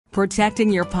protecting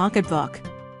your pocketbook,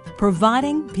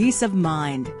 providing peace of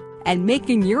mind, and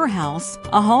making your house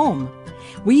a home.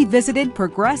 We visited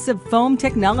Progressive Foam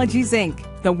Technologies, Inc.,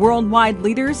 the worldwide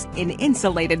leaders in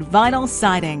insulated vinyl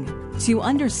siding. To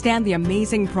understand the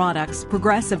amazing products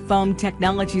Progressive Foam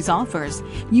Technologies offers,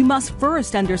 you must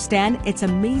first understand its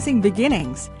amazing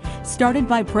beginnings. Started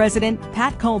by President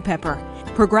Pat Culpepper,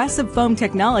 Progressive Foam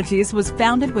Technologies was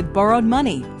founded with borrowed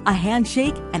money, a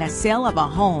handshake, and a sale of a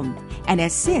home, and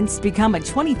has since become a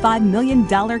 $25 million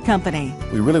company.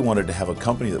 We really wanted to have a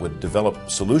company that would develop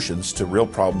solutions to real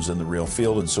problems in the real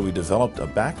field, and so we developed a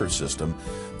backer system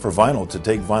for vinyl to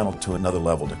take vinyl to another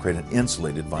level, to create an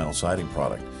insulated vinyl siding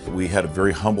product. We had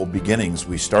very humble beginnings.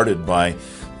 We started by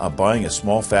buying a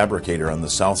small fabricator on the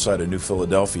south side of New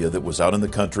Philadelphia that was out in the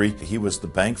country. He was the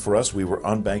bank for us. We were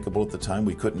unbankable at the time.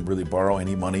 We couldn't really borrow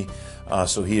any money,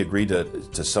 so he agreed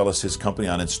to sell us his company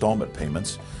on installment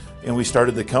payments. And we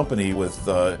started the company with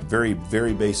very,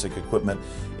 very basic equipment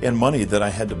and money that I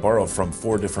had to borrow from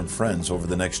 4 different friends over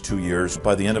the next 2 years.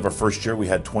 By the end of our first year, we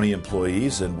had 20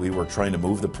 employees, and we were trying to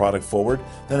move the product forward.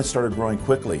 Then it started growing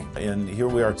quickly, and here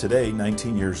we are today,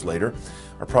 19 years later.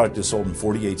 Our product is sold in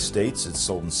 48 states. It's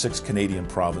sold in 6 Canadian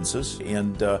provinces,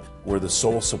 and we're the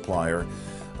sole supplier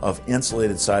of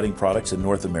insulated siding products in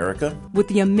North America. With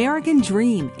the American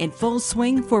dream in full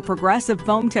swing for Progressive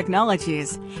Foam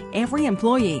Technologies, every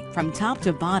employee from top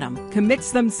to bottom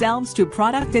commits themselves to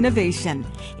product innovation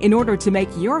in order to make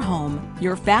your home,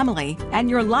 your family,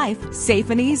 and your life safe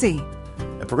and easy.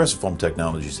 At Progressive Foam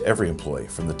Technologies, every employee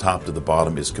from the top to the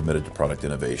bottom is committed to product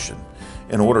innovation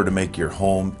in order to make your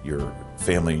home, your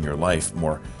family, and your life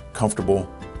more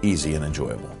comfortable, easy, and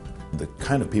enjoyable. The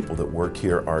kind of people that work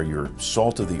here are your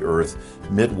salt of the earth,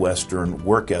 Midwestern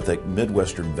work ethic,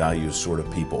 Midwestern values sort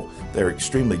of people. They're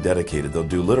extremely dedicated. They'll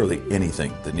do literally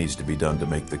anything that needs to be done to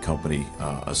make the company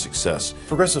a success.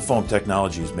 Progressive Foam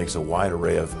Technologies makes a wide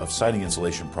array of siding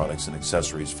insulation products and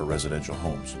accessories for residential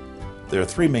homes. There are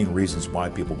 3 main reasons why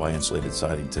people buy insulated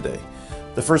siding today.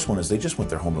 The first one is they just want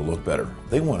their home to look better.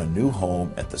 They want a new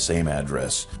home at the same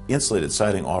address. Insulated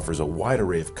siding offers a wide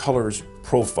array of colors,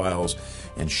 profiles,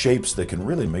 and shapes that can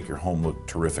really make your home look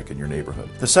terrific in your neighborhood.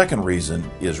 The second reason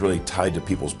is really tied to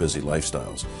people's busy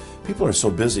lifestyles. People are so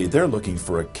busy, they're looking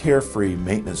for a carefree,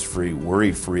 maintenance-free,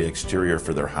 worry-free exterior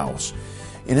for their house.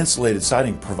 And insulated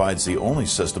siding provides the only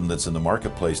system that's in the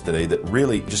marketplace today that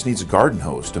really just needs a garden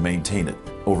hose to maintain it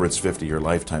over its 50-year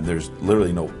lifetime. There's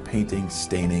literally no painting,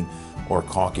 staining, or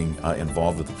caulking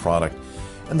involved with the product.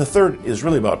 And the third is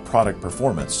really about product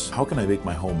performance. How can I make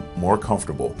my home more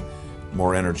comfortable,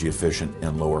 more energy efficient,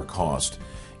 and lower cost?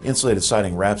 Insulated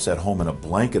siding wraps that home in a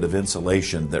blanket of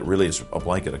insulation that really is a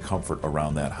blanket of comfort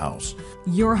around that house.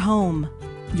 Your home,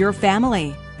 your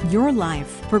family, your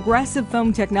life. Progressive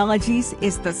Foam Technologies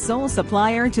is the sole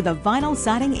supplier to the vinyl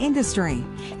siding industry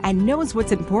and knows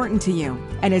what's important to you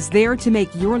and is there to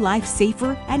make your life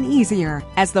safer and easier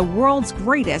as the world's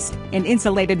greatest in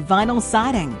insulated vinyl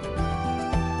siding.